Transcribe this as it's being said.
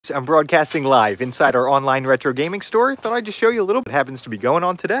DKOldies. I'm broadcasting live inside our online retro gaming store. Thought I'd just show you a little bit happens to be going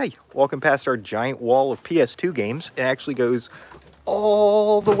on today. Walking past our giant wall of PS2 games. It actually goes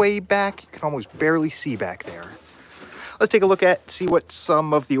all the way back. You can almost barely see back there. Let's take a look at, see what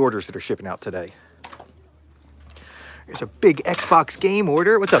some of the orders that are shipping out today. Here's a big Xbox game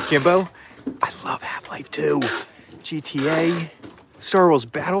order. What's up, Jimbo? I love Half-Life 2. GTA. Star Wars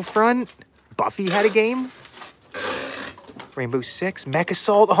Battlefront. Buffy had a game. Rainbow Six, Mech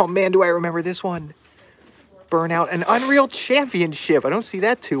Assault. Oh man, do I remember this one. Burnout, an Unreal Championship. I don't see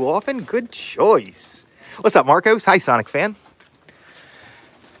that too often. Good choice. What's up, Marcos? Hi, Sonic fan.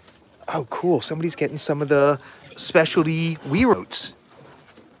 Oh, cool. Somebody's getting some of the specialty Wii remotes.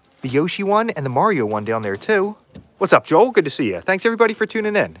 The Yoshi one and the Mario one down there too. What's up, Joel? Good to see you. Thanks everybody for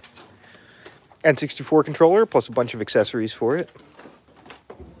tuning in. N64 controller plus a bunch of accessories for it.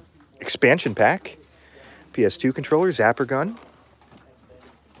 Expansion pack. PS2 controller, zapper gun.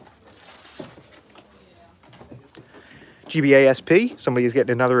 GBA SP, somebody is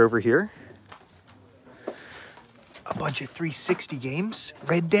getting another over here. A bunch of 360 games.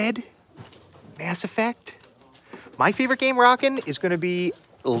 Red Dead, Mass Effect. My favorite game rocking is going to be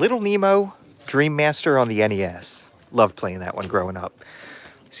Little Nemo Dream Master on the NES. Loved playing that one growing up.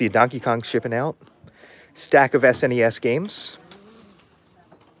 See a Donkey Kong shipping out. Stack of SNES games.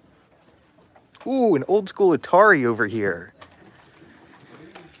 Ooh, an old school Atari over here.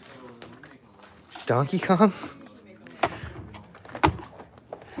 Donkey Kong.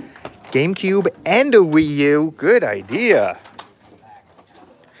 GameCube and a Wii U. Good idea.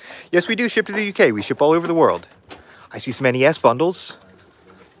 Yes, we do ship to the UK. We ship all over the world. I see some NES bundles.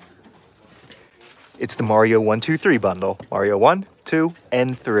 It's the Mario 1, 2, 3 bundle. Mario 1, 2,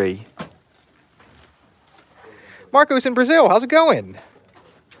 and 3. Marcos in Brazil, how's it going?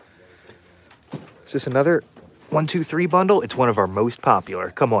 Is this another 1, 2, 3 bundle? It's one of our most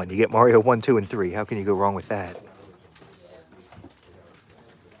popular. Come on, you get Mario 1, 2, and 3. How can you go wrong with that?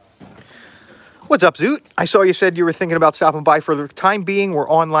 What's up, Zoot? I saw you said you were thinking about stopping by. For the time being, we're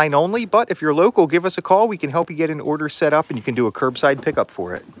online only, but if you're local, give us a call. We can help you get an order set up, and you can do a curbside pickup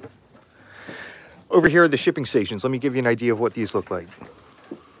for it. Over here are the shipping stations. Let me give you an idea of what these look like.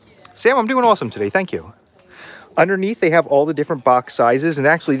 Sam, I'm doing awesome today. Thank you. Underneath, they have all the different box sizes, and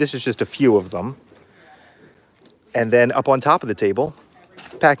actually, this is just a few of them. And then up on top of the table,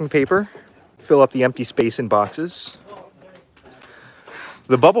 packing paper, fill up the empty space in boxes.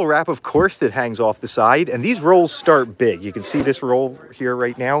 The bubble wrap, of course, that hangs off the side. And these rolls start big. You can see this roll here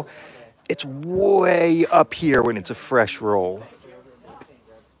right now. It's way up here when it's a fresh roll.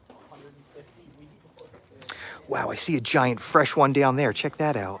 Wow, I see a giant fresh one down there. Check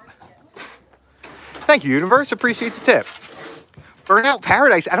that out. Thank you, Universe. Appreciate the tip. Burnout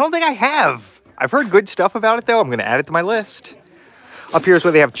Paradise. I don't think I have. I've heard good stuff about it, though. I'm going to add it to my list. Up here is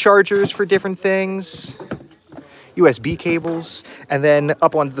where they have chargers for different things. USB cables. And then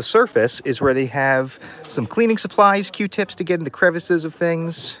up on the surface is where they have some cleaning supplies, Q-tips to get into crevices of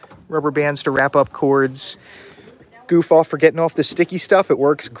things, rubber bands to wrap up cords. Goof off for getting off the sticky stuff. It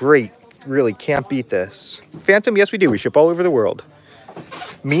works great. Really can't beat this. Phantom, yes we do. We ship all over the world.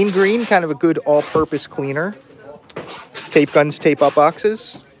 Mean Green, kind of a good all-purpose cleaner. Tape guns, tape up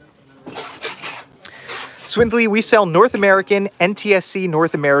boxes. Swindly, we sell North American NTSC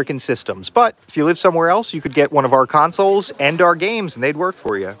North American systems. But if you live somewhere else, you could get one of our consoles and our games, and they'd work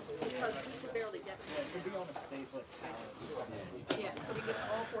for you.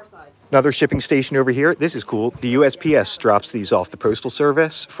 Another shipping station over here. This is cool. The USPS drops these off the Postal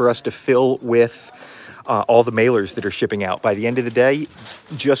Service for us to fill with all the mailers that are shipping out. By the end of the day,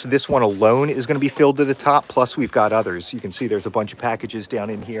 just this one alone is going to be filled to the top, plus we've got others. You can see there's a bunch of packages down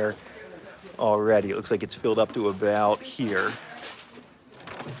in here already. It looks like it's filled up to about here.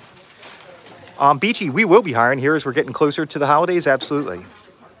 Beachy, we will be hiring here as we're getting closer to the holidays, absolutely.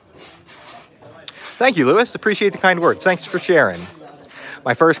 Thank you, Lewis. Appreciate the kind words. Thanks for sharing.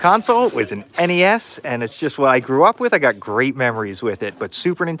 My first console was an NES, and it's just what I grew up with. I got great memories with it. But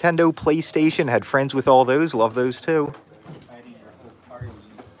Super Nintendo, PlayStation, had friends with all those. Love those too. It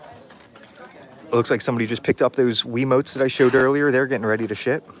looks like somebody just picked up those Wiimotes that I showed earlier. They're getting ready to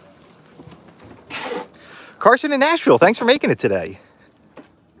ship. Carson in Nashville, thanks for making it today.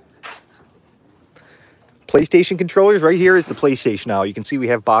 PlayStation controllers, right here is the PlayStation aisle. You can see we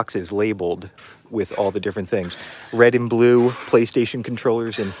have boxes labeled with all the different things. Red and blue PlayStation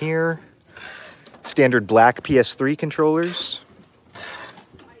controllers in here. Standard black PS3 controllers.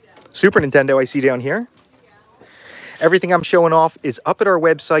 Super Nintendo I see down here. Everything I'm showing off is up at our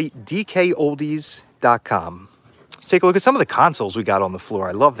website, DKOldies.com. Let's take a look at some of the consoles we got on the floor.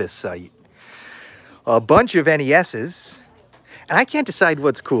 I love this site. A bunch of NESs. And I can't decide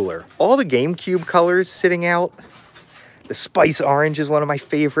what's cooler. All the GameCube colors sitting out. The Spice Orange is one of my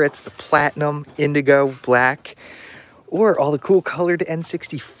favorites. The Platinum, Indigo, Black. Or all the cool colored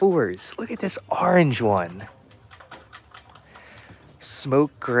N64s. Look at this orange one.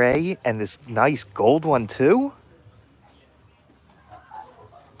 Smoke gray and this nice gold one too.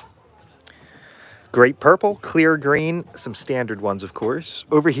 Great purple, clear green, some standard ones, of course.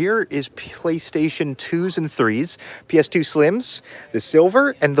 Over here is PlayStation 2s and 3s, PS2 Slims, the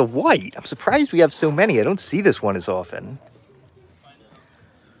silver, and the white. I'm surprised we have so many. I don't see this one as often.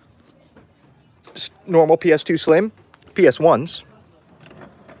 Just normal PS2 Slim, PS1s.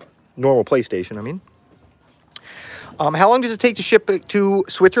 Normal PlayStation, I mean. How long does it take to ship to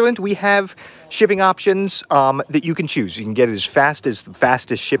Switzerland? We have shipping options that you can choose. You can get it as fast as the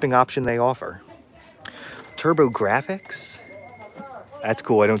fastest shipping option they offer. Turbo graphics. That's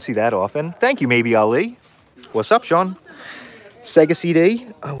cool. I don't see that often. Thank you, Maybe Ali. What's up, Sean? Sega CD.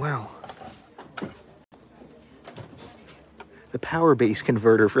 Oh, wow. The power base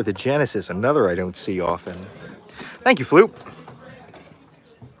converter for the Genesis. Another I don't see often. Thank you, Floop.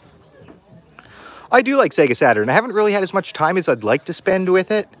 I do like Sega Saturn. I haven't really had as much time as I'd like to spend with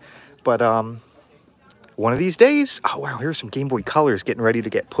it. But one of these days... Oh, wow. Here's some Game Boy Colors getting ready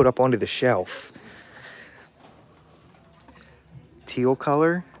to get put up onto the shelf. Teal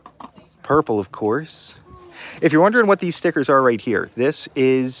color, purple, of course. If you're wondering what these stickers are right here, this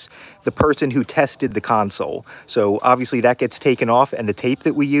is the person who tested the console. So obviously that gets taken off, and the tape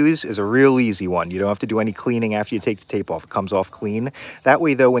that we use is a real easy one. You don't have to do any cleaning after you take the tape off. It comes off clean. That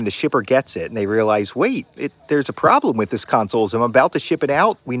way, though, when the shipper gets it and they realize, wait, there's a problem with this console, so I'm about to ship it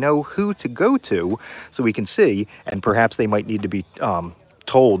out, we know who to go to so we can see, and perhaps they might need to be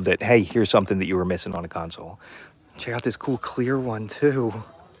told that, hey, here's something that you were missing on a console. Check out this cool clear one, too.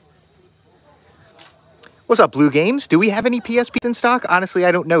 What's up, Blue Games? Do we have any PSPs in stock? Honestly,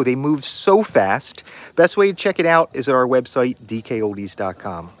 I don't know. They move so fast. Best way to check it out is at our website,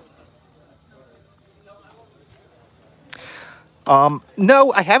 DKOldies.com.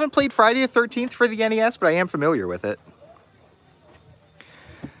 No, I haven't played Friday the 13th for the NES, but I am familiar with it.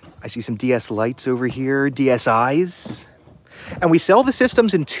 I see some DS Lites over here, DSIs. And we sell the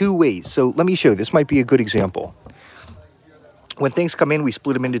systems in two ways. So let me show you. This might be a good example. When things come in, we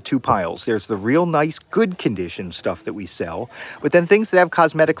split them into two piles. There's the real nice, good condition stuff that we sell. But then things that have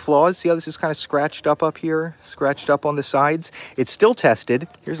cosmetic flaws. See how this is kind of scratched up here? Scratched up on the sides? It's still tested.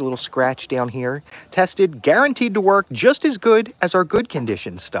 Here's a little scratch down here. Tested, guaranteed to work just as good as our good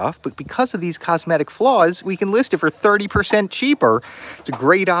condition stuff. But because of these cosmetic flaws, we can list it for 30% cheaper. It's a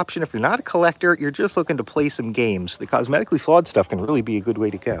great option. If you're not a collector, you're just looking to play some games. The cosmetically flawed stuff can really be a good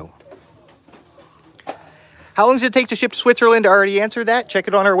way to go. How long does it take to ship to Switzerland? I already answered that. Check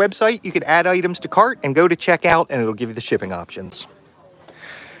it on our website. You can add items to cart and go to checkout, and it'll give you the shipping options.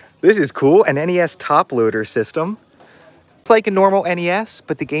 This is cool, an NES top loader system. It's like a normal NES,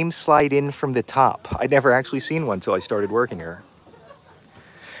 but the games slide in from the top. I'd never actually seen one until I started working here.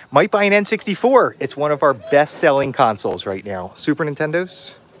 Might buy an N64. It's one of our best-selling consoles right now. Super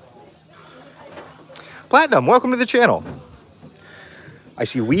Nintendos. Platinum, welcome to the channel. I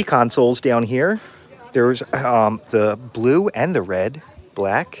see Wii consoles down here. There's the blue and the red,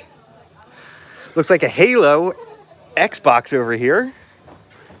 black. Looks like a Halo Xbox over here.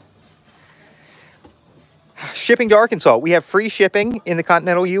 Shipping to Arkansas. We have free shipping in the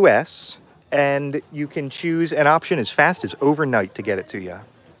continental US, and you can choose an option as fast as overnight to get it to you.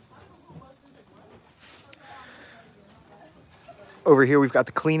 Over here, we've got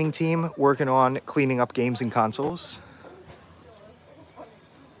the cleaning team working on cleaning up games and consoles.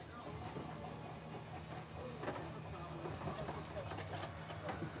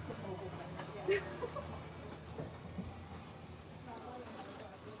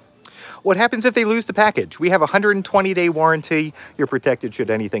 What happens if they lose the package? We have a 120-day warranty. You're protected should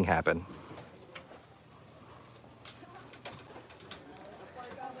anything happen.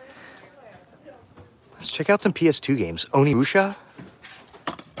 Let's check out some PS2 games. Onimusha.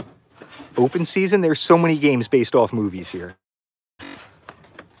 Open season. There's so many games based off movies here.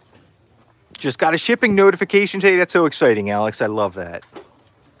 Just got a shipping notification today. That's so exciting, Alex. I love that.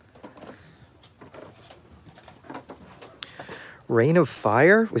 Reign of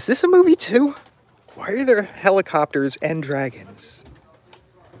Fire? Was this a movie too? Why are there helicopters and dragons?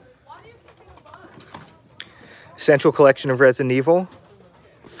 Essential Collection of Resident Evil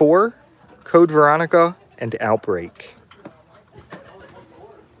 4, Code Veronica, and Outbreak.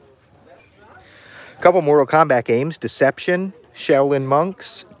 A couple Mortal Kombat games. Deception, Shaolin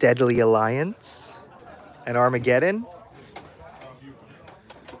Monks, Deadly Alliance, and Armageddon.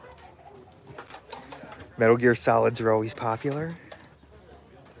 Metal Gear Solids are always popular.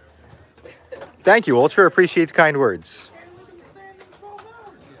 Thank you, Ultra. Appreciate the kind words.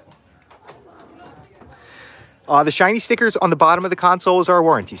 The shiny stickers on the bottom of the console is our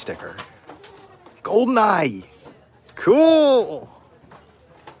warranty sticker. GoldenEye. Cool.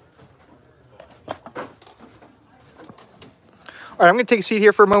 All right, I'm going to take a seat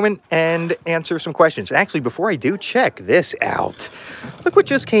here for a moment and answer some questions. Actually, before I do, check this out. Look what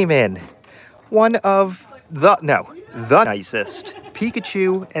just came in. One of the nicest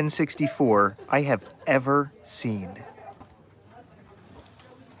Pikachu N64 I have ever seen.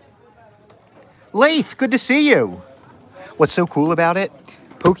 Lath, good to see you. What's so cool about it?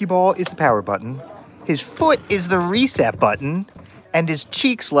 Pokeball is the power button, his foot is the reset button, and his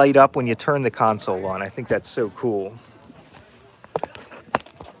cheeks light up when you turn the console on. I think that's so cool.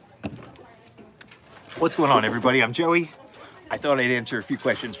 What's going on, everybody? I'm Joey. I thought I'd answer a few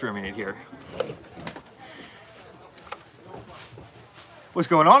questions for a minute here. What's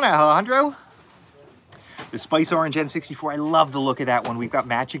going on, Alejandro? The Spice Orange N64, I love the look of that one. We've got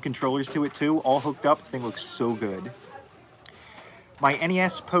matching controllers to it too, all hooked up. The thing looks so good. My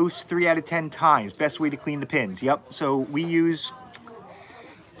NES posts 3 out of 10 times. Best way to clean the pins. Yep, so we use,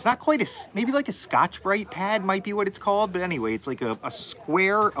 it's not quite maybe like a Scotch-Brite pad might be what it's called, but anyway, it's like a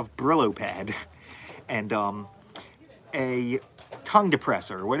square of Brillo pad and a tongue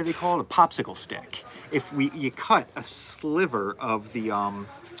depressor. What do they call it? A popsicle stick. If you cut a sliver of the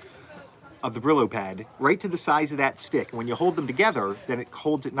Brillo pad right to the size of that stick, and when you hold them together, then it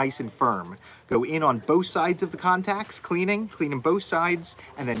holds it nice and firm. Go in on both sides of the contacts, cleaning both sides,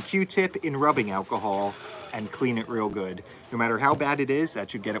 and then Q-tip in rubbing alcohol and clean it real good. No matter how bad it is,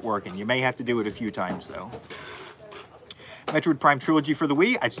 that should get it working. You may have to do it a few times though. Metroid Prime Trilogy for the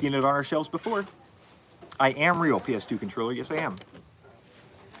Wii, I've seen it on our shelves before. I am real PS2 controller, yes I am.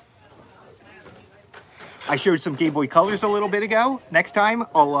 I showed some Game Boy Colors a little bit ago. Next time,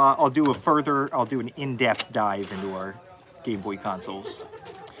 I'll do an in-depth dive into our Game Boy consoles.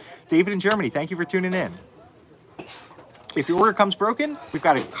 David in Germany, thank you for tuning in. If your order comes broken, we've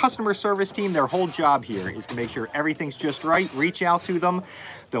got a customer service team. Their whole job here is to make sure everything's just right. Reach out to them.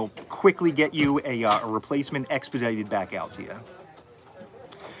 They'll quickly get you a replacement expedited back out to you.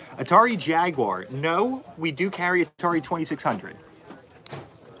 Atari Jaguar. No, we do carry Atari 2600.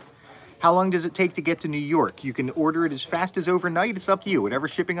 How long does it take to get to New York? You can order it as fast as overnight. It's up to you. Whatever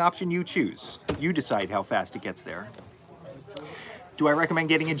shipping option you choose. You decide how fast it gets there. Do I recommend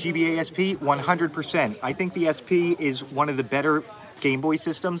getting a GBA SP? 100%. I think the SP is one of the better Game Boy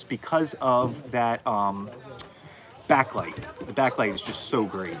systems because of that backlight. The backlight is just so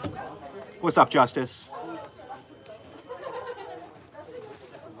great. What's up, Justice?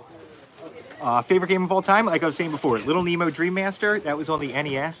 Favorite game of all time, like I was saying before, Little Nemo Dream Master, that was on the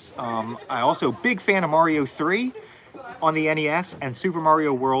NES. I also big fan of Mario 3 on the NES and Super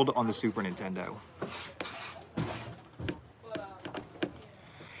Mario World on the Super Nintendo.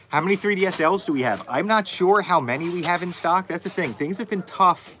 How many 3DSLs do we have? I'm not sure how many we have in stock. That's the thing. Things have been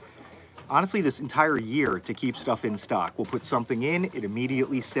tough, honestly, this entire year to keep stuff in stock. We'll put something in, it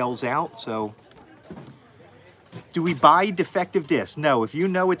immediately sells out, so... Do we buy defective discs? No, if you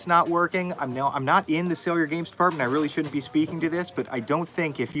know it's not working, I'm not in the Sell Your Games department. I really shouldn't be speaking to this, but I don't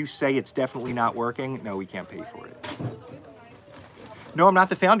think if you say it's definitely not working, no, we can't pay for it. No, I'm not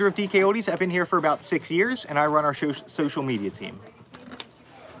the founder of DKOldies. I've been here for about 6 years, and I run our social media team.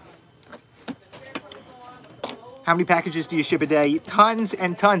 How many packages do you ship a day? Tons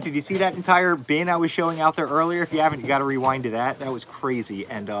and tons. Did you see that entire bin I was showing out there earlier? If you haven't, you got to rewind to that. That was crazy,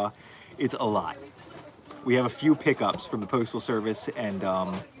 and it's a lot. We have a few pickups from the Postal Service and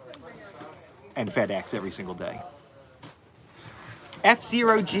FedEx every single day.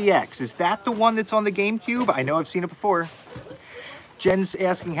 F-Zero GX, is that the one that's on the GameCube? I know I've seen it before. Jen's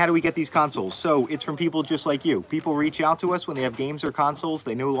asking, how do we get these consoles? So it's from people just like you. People reach out to us when they have games or consoles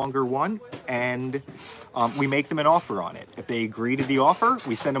they no longer want, and we make them an offer on it. If they agree to the offer,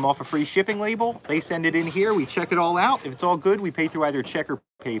 we send them off a free shipping label. They send it in here, we check it all out. If it's all good, we pay through either check or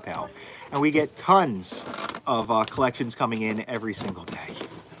PayPal. And we get tons of collections coming in every single day.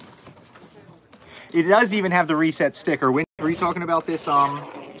 It does even have the reset sticker. When are you talking about this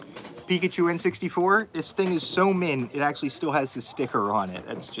Pikachu N64? This thing is so mint, it actually still has the sticker on it.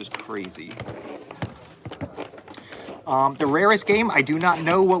 That's just crazy. The rarest game, I do not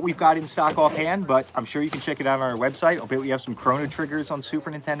know what we've got in stock offhand, but I'm sure you can check it out on our website. I'll bet we have some Chrono Triggers on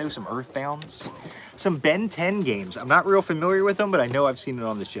Super Nintendo, some Earthbounds, some Ben 10 games. I'm not real familiar with them, but I know I've seen it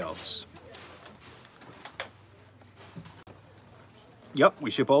on the shelves. Yep,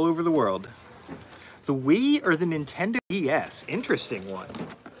 we ship all over the world. The Wii or the Nintendo DS? Interesting one.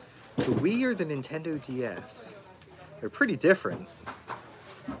 The Wii or the Nintendo DS? They're pretty different.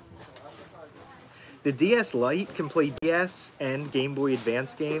 The DS Lite can play DS and Game Boy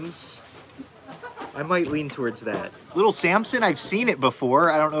Advance games. I might lean towards that. Little Samson, I've seen it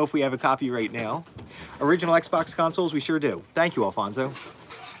before. I don't know if we have a copy right now. Original Xbox consoles, we sure do. Thank you, Alfonso.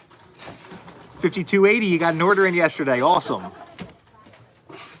 5280, you got an order in yesterday. Awesome.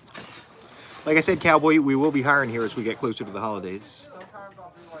 Like I said, Cowboy, we will be hiring here as we get closer to the holidays.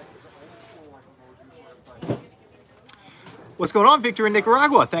 What's going on, Victor in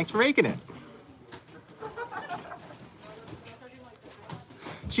Nicaragua? Thanks for making it.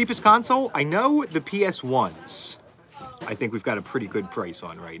 Cheapest console? I know the PS1s. I think we've got a pretty good price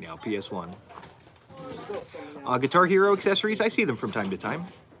on right now, PS1. Guitar Hero accessories, I see them from time to time.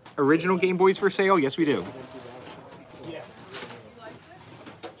 Original Game Boys for sale? Yes, we do.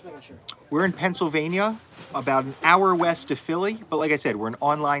 We're in Pennsylvania, about an hour west of Philly, but like I said, we're an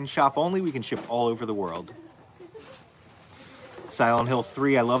online shop only. We can ship all over the world. Silent Hill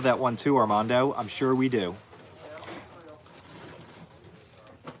 3, I love that one too, Armando. I'm sure we do.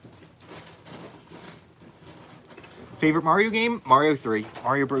 Favorite Mario game? Mario 3.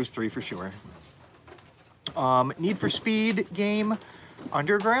 Mario Bros. 3 for sure. Need for Speed game?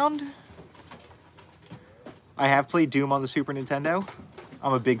 Underground? I have played Doom on the Super Nintendo.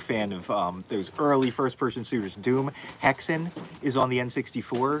 I'm a big fan of those early first-person shooters. Doom. Hexen is on the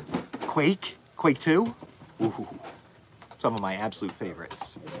N64. Quake? Quake 2? Ooh. Some of my absolute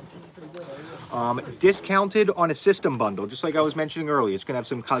favorites. Discounted on a system bundle, just like I was mentioning earlier. It's going to have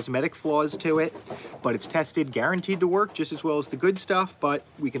some cosmetic flaws to it, but it's tested, guaranteed to work just as well as the good stuff, but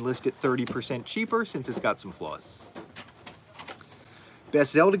we can list it 30% cheaper since it's got some flaws.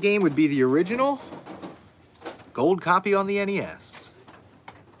 Best Zelda game would be the original. Gold copy on the NES.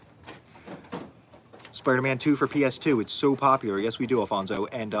 Spider-Man 2 for PS2. It's so popular. Yes, we do, Alfonso.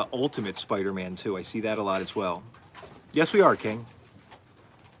 And Ultimate Spider-Man 2. I see that a lot as well. Yes, we are, King.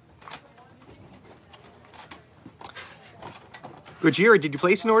 Gojira, did you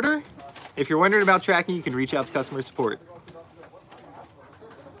place an order? If you're wondering about tracking, you can reach out to customer support.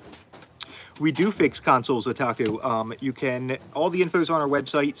 We do fix consoles, Otaku. You can, all the info's on our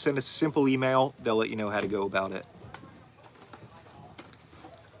website. Send us a simple email. They'll let you know how to go about it.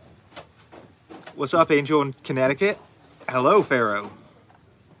 What's up, Angel in Connecticut? Hello, Pharaoh.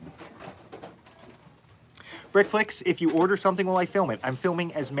 Brickflix, if you order something while I film it, I'm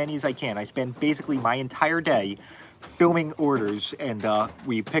filming as many as I can. I spend basically my entire day filming orders, and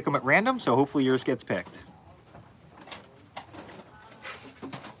we pick them at random, so hopefully yours gets picked.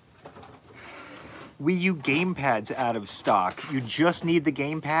 Wii U gamepad's out of stock. You just need the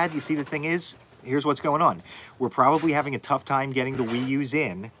gamepad. You see, the thing is, here's what's going on. We're probably having a tough time getting the Wii U's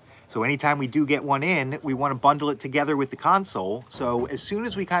in. So anytime we do get one in, we want to bundle it together with the console. So as soon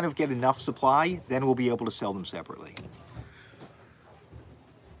as we kind of get enough supply, then we'll be able to sell them separately.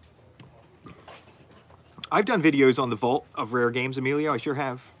 I've done videos on the vault of rare games, Emilio. I sure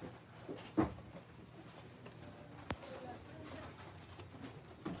have.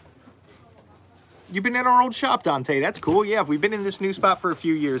 You've been in our old shop, Dante. That's cool. Yeah, we've been in this new spot for a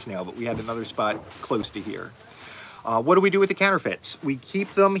few years now, but we had another spot close to here. What do we do with the counterfeits? We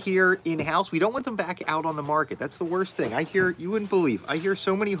keep them here in-house. We don't want them back out on the market. That's the worst thing. I hear, you wouldn't believe, I hear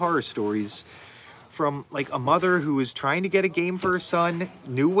so many horror stories from like a mother who was trying to get a game for her son,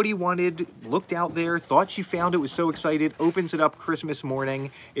 knew what he wanted, looked out there, thought she found it, was so excited, opens it up Christmas morning,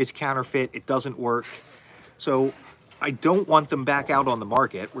 it's counterfeit, it doesn't work. So I don't want them back out on the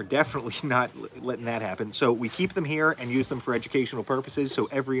market. We're definitely not letting that happen. So we keep them here and use them for educational purposes, so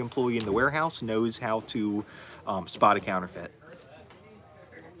every employee in the warehouse knows how to spot a counterfeit.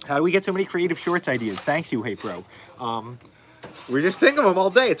 How do we get so many creative shorts ideas? Thanks you, Hey Pro. We just think of them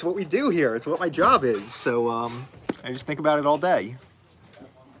all day. It's what we do here. It's what my job is. So I just think about it all day.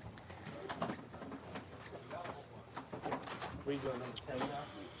 Where you going, number 10 now?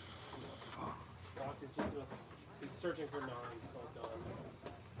 Fuck. He's searching for 9. It's all done.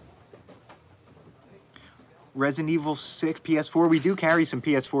 Resident Evil 6, PS4. We do carry some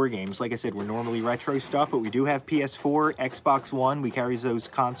PS4 games. Like I said, we're normally retro stuff, but we do have PS4, Xbox One. We carry those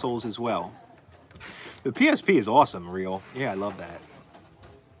consoles as well. The PSP is awesome, real. Yeah, I love that.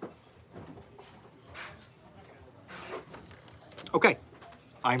 Okay,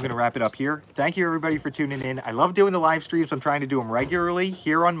 I'm going to wrap it up here. Thank you, everybody, for tuning in. I love doing the live streams. I'm trying to do them regularly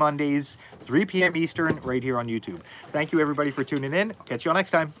here on Mondays, 3 p.m. Eastern, right here on YouTube. Thank you, everybody, for tuning in. I'll catch you all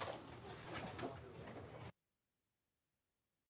next time.